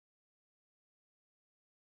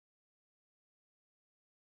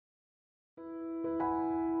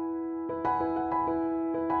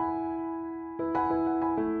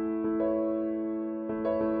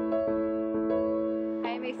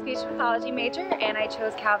I'm a speech pathology major, and I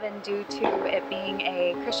chose Calvin due to it being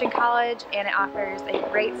a Christian college, and it offers a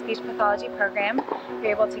great speech pathology program.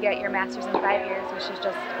 You're able to get your master's in 5 years, which is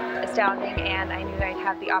just astounding, and I knew I'd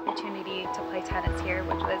have the opportunity to play tennis here,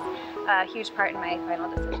 which was a huge part in my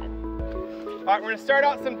final decision. All right, we're going to start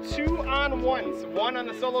out some 2-on-1s. 1 on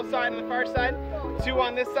the solo side and the far side, 2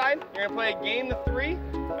 on this side. You're going to play a game to 3,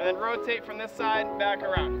 and then rotate from this side back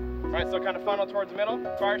around. All right, so kind of funnel towards the middle.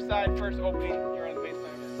 Far side, first opening, you're on the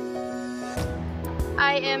baseline.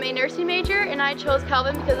 I am a nursing major, and I chose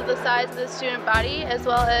Calvin because of the size of the student body, as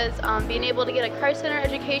well as being able to get a Christ-centered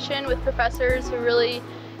education with professors who really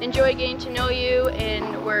enjoy getting to know you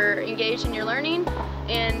and were engaged in your learning.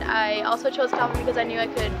 And I also chose Calvin because I knew I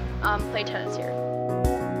could play tennis here.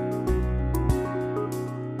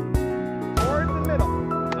 Towards the middle.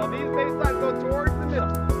 So these baselines go towards the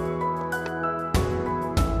middle.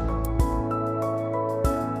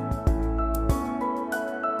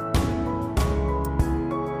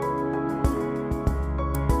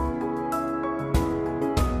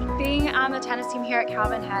 Being on the tennis team here at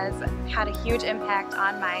Calvin has had a huge impact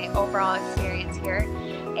on my overall experience here,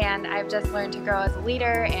 and I've just learned to grow as a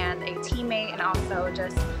leader and a teammate, and also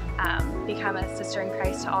just become a sister in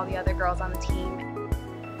Christ to all the other girls on the team.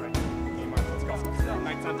 Right. Let's go.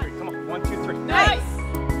 9 on 3. Come on. 1, 2, 3. Nice!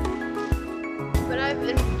 What I've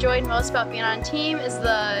enjoyed most about being on a team is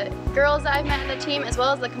the girls that I've met on the team, as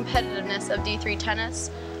well as the competitiveness of D3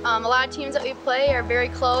 tennis. A lot of teams that we play are very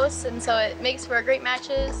close, and so it makes for great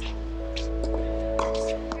matches.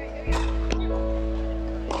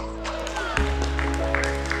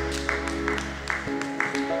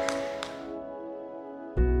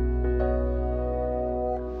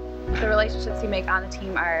 The relationships you make on the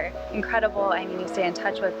team are incredible. I mean, you stay in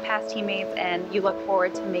touch with past teammates, and you look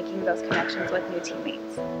forward to making those connections with new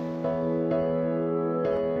teammates.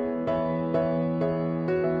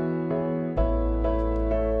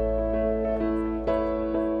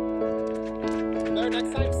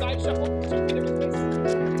 Next time, side shuffle. Jump in different place.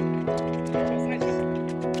 Side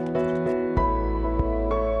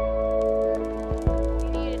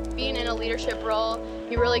Being in a leadership role,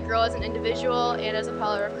 you really grow as an individual and as a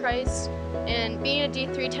follower of Christ. And being a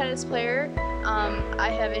D3 tennis player, I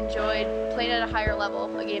have enjoyed playing at a higher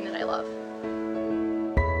level, a game that I love.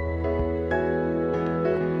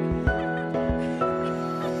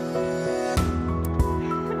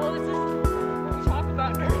 Well, this is what we talked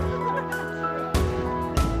about here.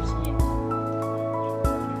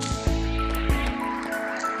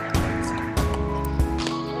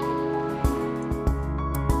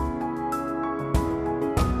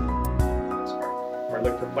 We're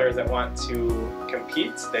looking for players that want to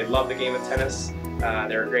compete. They love the game of tennis.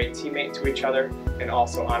 They're a great teammate to each other, and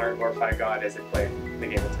also honor and glorify God as they play the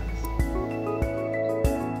game of tennis.